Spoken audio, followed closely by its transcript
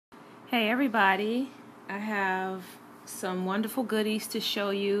Hey everybody, I have some wonderful goodies to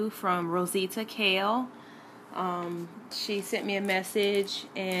show you from Rosita Kail. She sent me a message,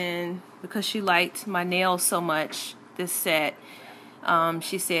 and because she liked my nails so much, this set,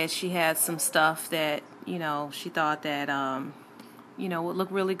 she said she had some stuff that, she thought that, would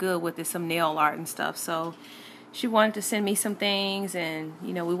look really good with some nail art and stuff. So she wanted to send me some things, and,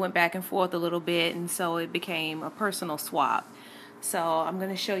 we went back and forth a little bit, and so it became a personal swap. So I'm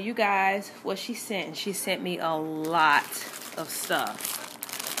going to show you guys what she sent. She sent me a lot of stuff.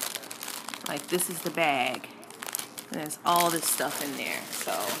 Like, this is the bag. And there's all this stuff in there.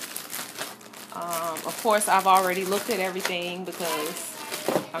 So, of course, I've already looked at everything because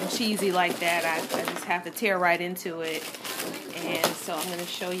I'm cheesy like that. I just have to tear right into it. And so I'm going to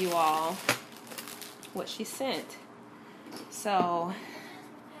show you all what she sent. So,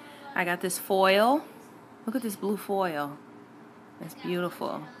 I got this foil. Look at this blue foil. That's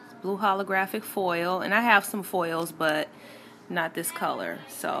beautiful. It's blue holographic foil, and I have some foils, but not this color.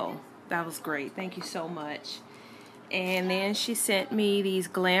 So that was great. Thank you so much. And then she sent me these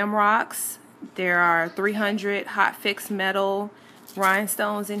glam rocks. There are 300 hot fix metal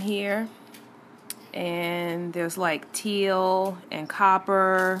rhinestones in here, and there's like teal and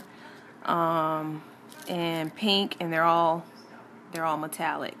copper and pink, and they're all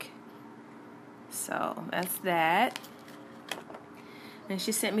metallic. So that's that. And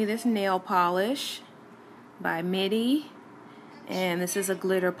she sent me this nail polish by Mitty, and this is a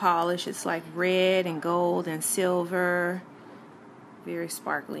glitter polish. It's like red and gold and silver, very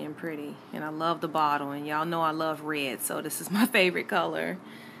sparkly and pretty. And I love the bottle, and y'all know I love red, so this is my favorite color.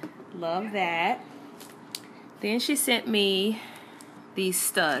 Love that. Then she sent me these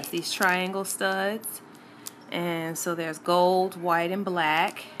studs, these triangle studs, and so there's gold, white, and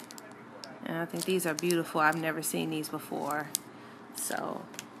black, and I think these are beautiful. I've never seen these before. So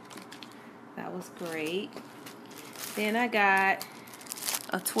that was great. Then I got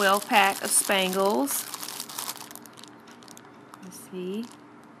a 12-pack of spangles. Let's see.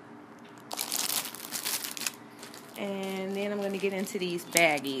 And then I'm going to get into these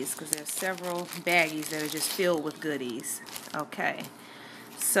baggies because there's several baggies that are just filled with goodies. Okay.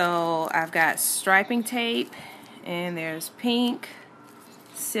 So I've got striping tape, and there's pink,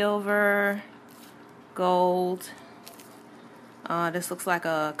 silver, gold. This looks like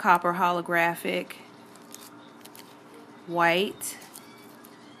a copper holographic, white,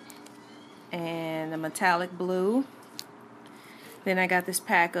 and a metallic blue. Then I got this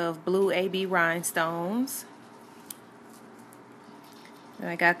pack of blue AB rhinestones. And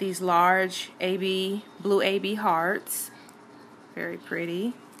I got these large blue AB hearts. Very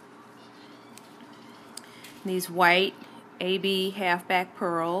pretty. These white AB halfback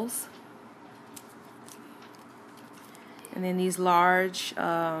pearls. And then these large,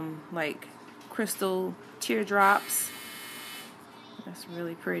 like crystal teardrops. That's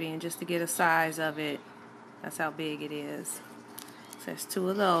really pretty. And just to get a size of it, that's how big it is. So there's two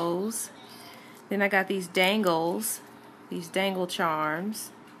of those. Then I got these dangles, these dangle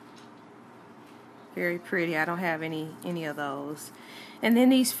charms. Very pretty. I don't have any of those. And then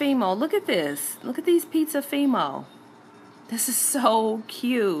these Fimo. Look at this. Look at these pizza Fimo. This is so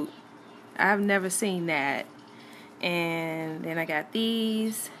cute. I've never seen that. And then I got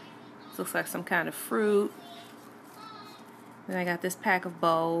these. This looks like some kind of fruit. Then I got this pack of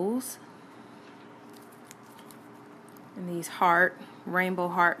bows. And these rainbow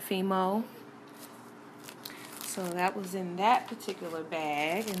heart Fimo. So that was in that particular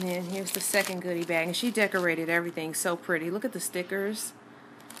bag. And then here's the second goodie bag. And she decorated everything so pretty. Look at the stickers.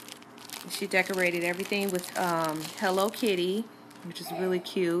 She decorated everything with Hello Kitty, which is really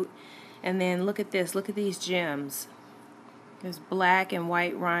cute. And then look at this. Look at these gems. There's black and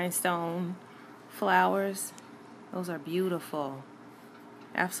white rhinestone flowers. Those are beautiful.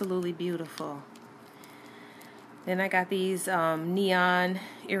 Absolutely beautiful. Then I got these neon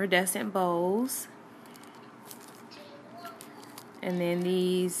iridescent bows. And then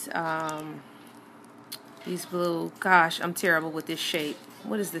these blue. Gosh, I'm terrible with this shape.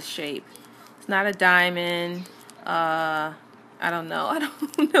 What is this shape? It's not a diamond. I don't know. I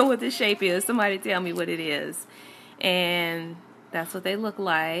don't know what the shape is. Somebody tell me what it is. And that's what they look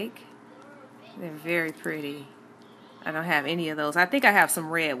like. They're very pretty. I don't have any of those. I think I have some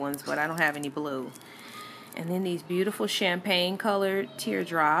red ones, but I don't have any blue. And then these beautiful champagne colored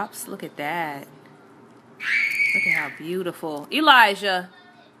teardrops. Look at that. Look at how beautiful. Elijah.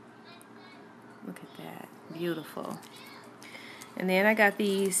 Look at that. Beautiful. And then I got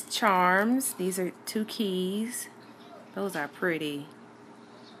these charms. These are 2 keys. Those are pretty.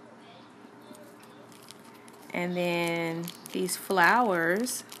 And then these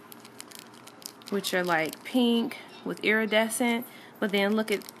flowers. which are like pink with iridescent. But then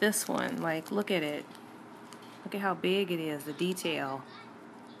look at this one. Like, look at it. Look at how big it is, the detail.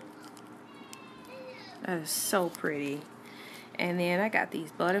 That is so pretty. And then I got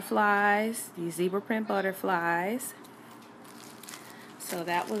these butterflies, these zebra print butterflies. So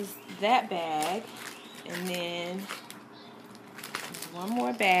that was that bag. And then there's one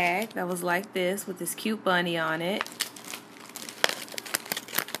more bag that was like this with this cute bunny on it.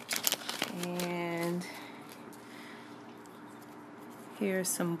 And here's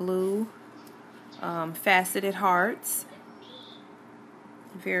some blue faceted hearts.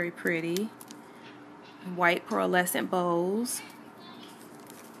 Very pretty. White pearlescent bows.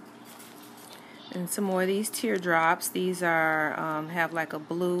 And some more of these teardrops. These are have like a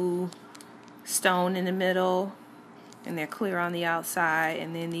blue stone in the middle, and they're clear on the outside.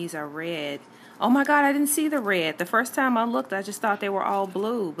 And then these are red. Oh my God, I didn't see the red. The first time I looked, I just thought they were all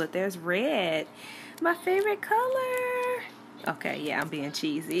blue, but there's red. My favorite color. Okay, yeah, I'm being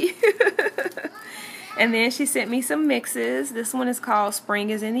cheesy. And then she sent me some mixes. This one is called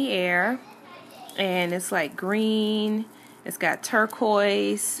Spring is in the Air. And it's like green. It's got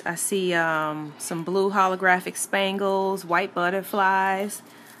turquoise. I see some blue holographic spangles, white butterflies.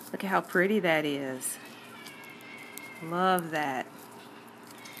 Look at how pretty that is. Love that.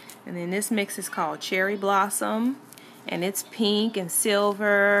 And then this mix is called Cherry Blossom. And it's pink and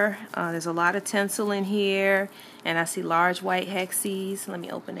silver. There's a lot of tinsel in here. And I see large white hexes. Let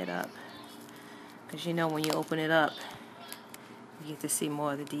me open it up. Because you know when you open it up, you get to see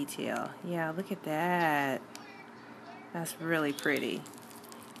more of the detail. Yeah, look at that. That's really pretty.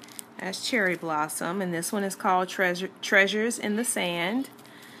 That's Cherry Blossom. And this one is called Treasures in the Sand.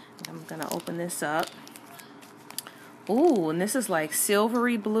 I'm going to open this up. Ooh, and this is like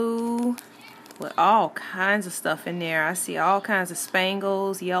silvery blue with all kinds of stuff in there. I see all kinds of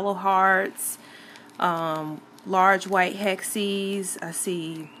spangles, yellow hearts, large white hexes. I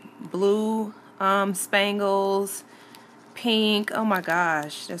see blue spangles, pink. Oh my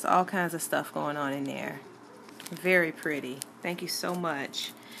gosh, there's all kinds of stuff going on in there. Very pretty. Thank you so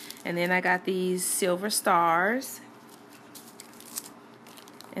much. And then I got these silver stars.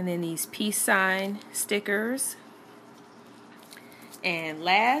 And then these peace sign stickers. And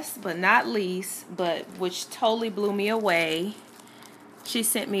last but not least, but which totally blew me away, she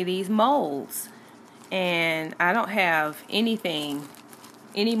sent me these molds. And I don't have anything,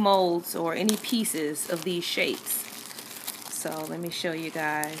 any molds or any pieces of these shapes. So let me show you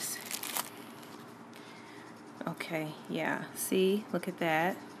guys. Okay, yeah, see, look at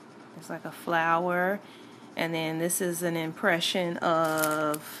that. It's like a flower. And then this is an impression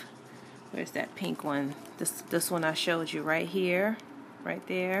of, where's that pink one? This one I showed you right here, right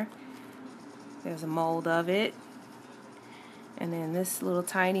there. There's a mold of it. And then this little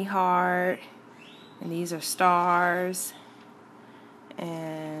tiny heart. And these are stars.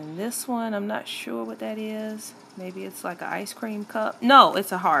 And this one, I'm not sure what that is. Maybe it's like an ice cream cup. No,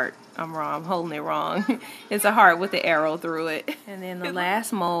 it's a heart. I'm wrong. I'm holding it wrong. It's a heart with the arrow through it. And then the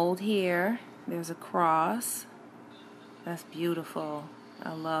last mold here, there's a cross. That's beautiful.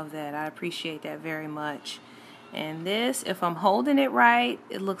 I love that. I appreciate that very much. And this, if I'm holding it right,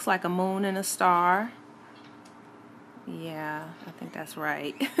 it looks like a moon and a star. Yeah, I think that's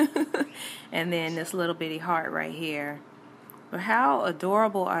right. And then this little bitty heart right here. But how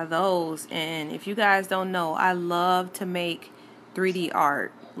adorable are those? And if you guys don't know, I love to make 3D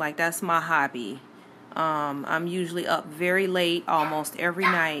art. Like, that's my hobby. I'm usually up very late almost every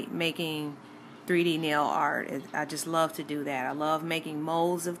night making 3D nail art. I just love to do that. I love making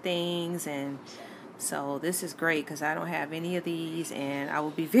molds of things, and so this is great because I don't have any of these, and I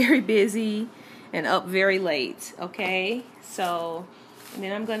will be very busy and up very late. Okay, so and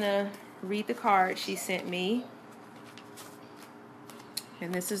then I'm gonna read the card she sent me.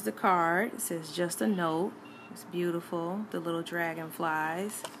 And this is the card. It says just a note. It's beautiful. The little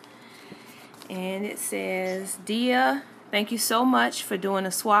dragonflies. And it says, Dia, thank you so much for doing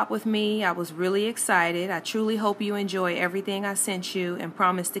a swap with me. I was really excited. I truly hope you enjoy everything I sent you and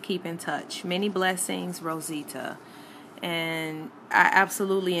promise to keep in touch. Many blessings, Rosita. And I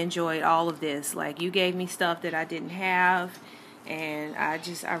absolutely enjoyed all of this. Like, you gave me stuff that I didn't have. And I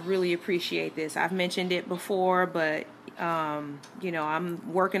really appreciate this. I've mentioned it before, but you know,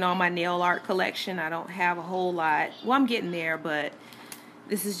 I'm working on my nail art collection. I don't have a whole lot. Well, I'm getting there, but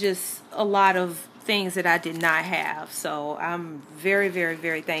this is just a lot of things that I did not have. So I'm very, very,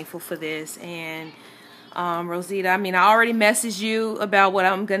 very thankful for this. And Rosita, I mean, I already messaged you about what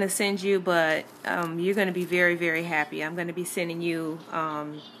I'm going to send you, but you're going to be very, very happy. I'm going to be sending you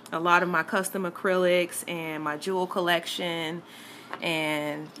a lot of my custom acrylics and my jewel collection.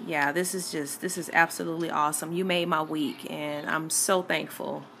 And yeah, this is absolutely awesome. You made my week, and I'm so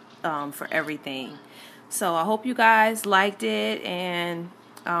thankful for everything. So I hope you guys liked it, and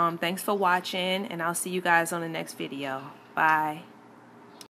thanks for watching, and I'll see you guys on the next video. Bye.